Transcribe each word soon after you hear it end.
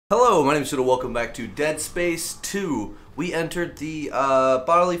Hello, my name is Huta. Welcome back to Dead Space 2. We entered the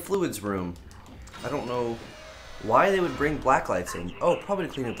bodily fluids room. I don't know why they would bring black lights in. Oh, probably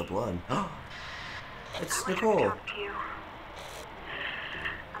to clean up the blood. It's Nicole. I'm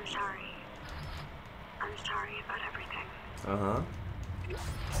sorry. I'm sorry about everything. Uh-huh. I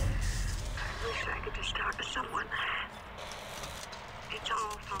wish I could just talk to someone. It's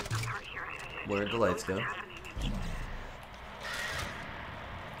all falling apart here. Where'd the lights go?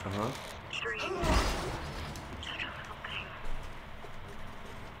 Uh-huh. Strange. Such a little thing.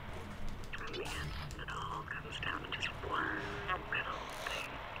 In the end, it all comes down to just one little thing.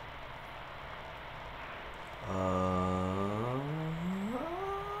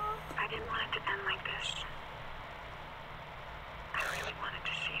 I didn't want it to end like this. I really wanted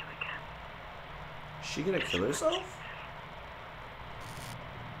to see you again. She gonna kill herself?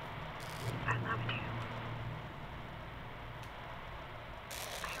 I loved you.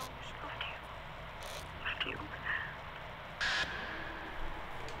 I always loved you. Loved you.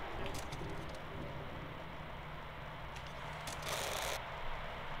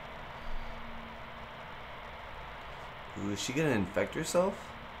 Ooh, is she gonna infect herself?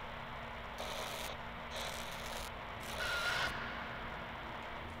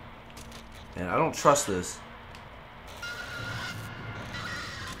 Man, I don't trust this.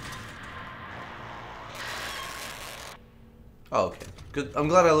 Oh, okay. Good. I'm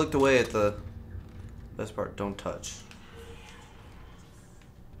glad I looked away at the best part. Don't touch.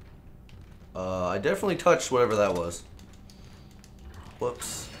 I definitely touched whatever that was.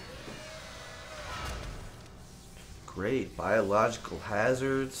 Whoops. Great. Biological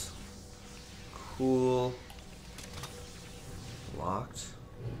hazards. Cool. Locked.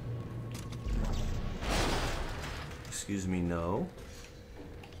 Excuse me, no.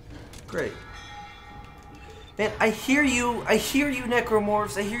 Great. Man, I hear you,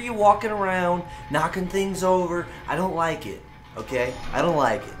 necromorphs. I hear you walking around, knocking things over. I don't like it, okay? I don't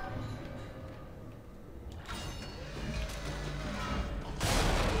like it.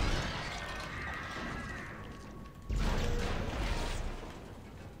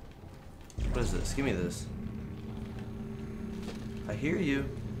 What is this? Give me this. I hear you.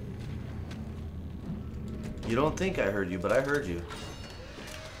 You don't think I heard you, but I heard you.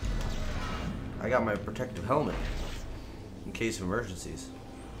 I got my protective helmet in case of emergencies.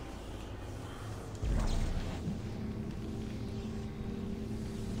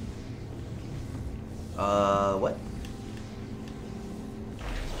 What?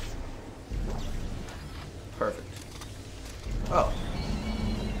 Perfect. Oh.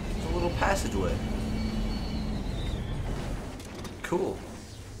 It's a little passageway. Cool.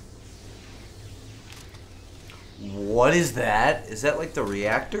 What is that? Is that like the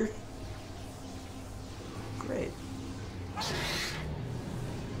reactor? Great.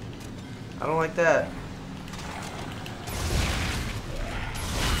 I don't like that.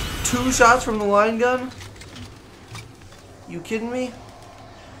 2 shots from the line gun? You kidding me?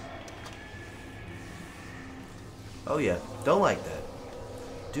 Oh yeah, don't like that.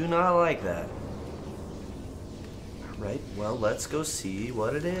 Do not like that. Alright, well, let's go see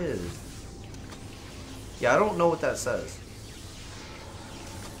what it is. Yeah, I don't know what that says.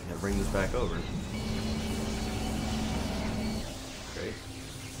 I'm gonna bring this back over. Great.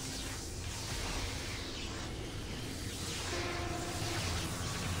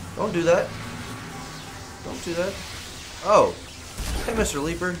 Don't do that. Don't do that. Oh. Hey, Mr.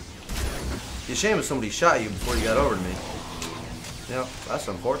 Leeper. It's a shame if somebody shot you before you got over to me. You know, that's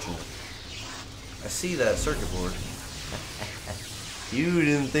unfortunate. I see that circuit board. You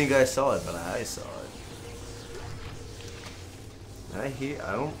didn't think I saw it, but I saw it. I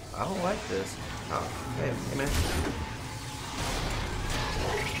don't like this. Oh, hey man.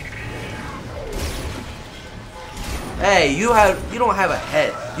 Hey, you don't have a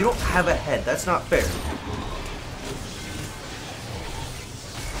head. You don't have a head. That's not fair.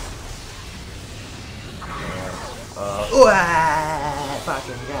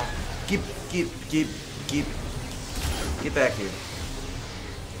 Fucking God. Get back here.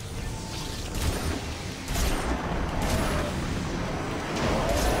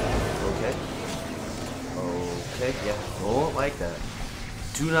 Okay, yeah, don't like that.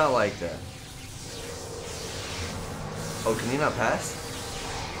 Do not like that. Oh, can he not pass?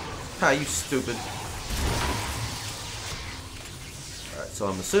 Ha, you stupid. Alright, so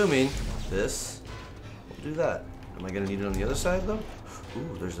I'm assuming this will do that. Am I gonna need it on the other side though?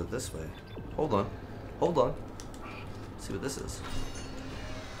 Ooh, there's it this way. Hold on. Hold on. Let's see what this is.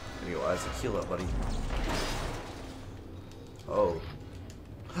 There you go, Isaac. Heal up, buddy. Oh.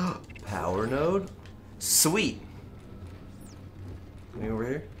 Power node? Sweet. Anything over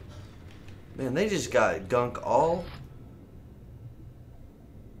here? Man, they just got gunk all.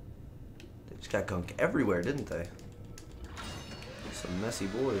 They just got gunk everywhere, didn't they? Some messy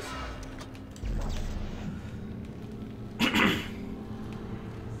boys.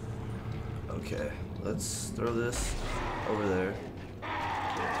 Okay, let's throw this over there.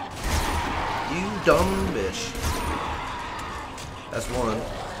 You dumb bitch. That's one.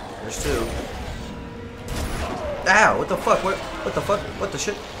 There's two. Ow! What the fuck? What the fuck? What the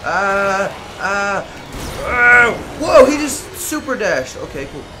shit? Whoa! He just super dashed. Okay,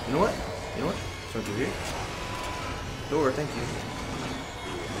 cool. You know what? You know what? Let's run through here. Door, thank you.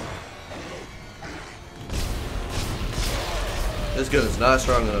 This gun is not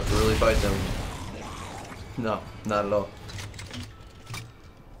strong enough to really fight them. No, not at all.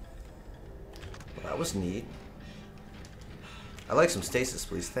 Well, that was neat. I'd like some stasis,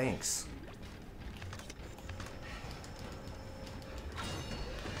 please. Thanks.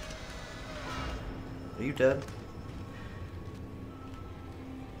 Are you dead?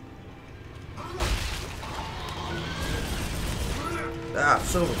 Ah,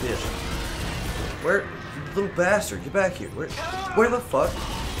 son of a bitch. Where? You little bastard. Get back here. Where the fuck?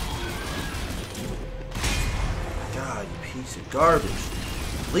 God, you piece of garbage.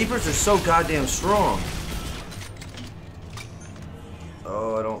 Leapers are so goddamn strong.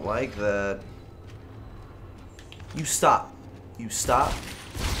 Oh, I don't like that. You stop. You stop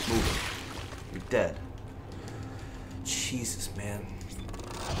moving. You're dead. Jesus, man.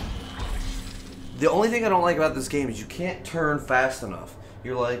 The only thing I don't like about this game is you can't turn fast enough.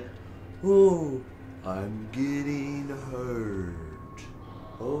 You're like, oh, I'm getting hurt.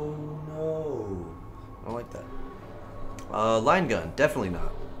 Oh no. I don't like that. Line gun, definitely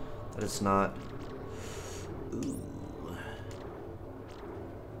not. That is not. Ooh.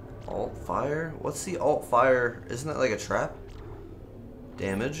 Alt fire? What's the alt fire? Isn't that like a trap?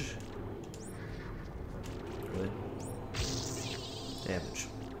 Damage. Really? Damage.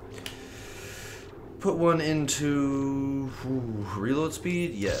 Put one into reload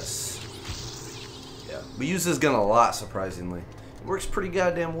speed? Yes. Yeah. We use this gun a lot, surprisingly. It works pretty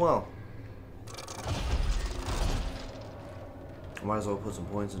goddamn well. Might as well put some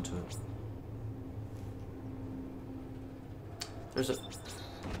points into it. There's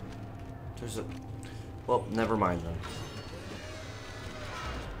a... Well, never mind then.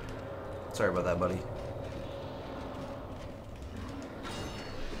 Sorry about that, buddy.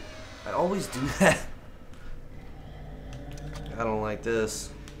 I always do that. I don't like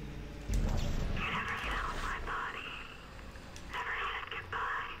this.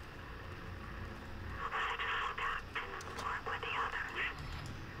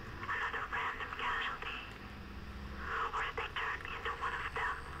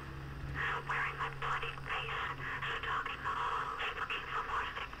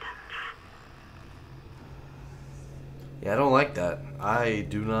 Yeah, I don't like that. I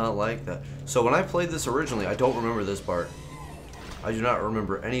do not like that. So when I played this originally, I don't remember this part. I do not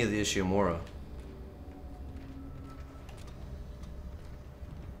remember any of the Ishimura.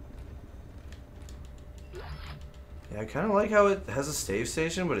 Yeah, I kind of like how it has a save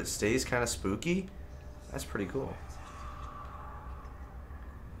station, but it stays kind of spooky. That's pretty cool.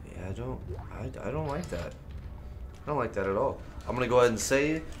 Yeah, I don't like that. I don't like that at all. I'm gonna go ahead and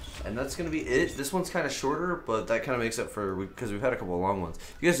save, and that's gonna be it. This one's kind of shorter, but that kind of makes up for because we've had a couple of long ones.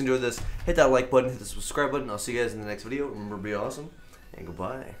 If you guys enjoyed this, hit that like button, hit the subscribe button. I'll see you guys in the next video. Remember, be awesome, and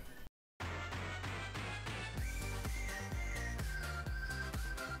goodbye.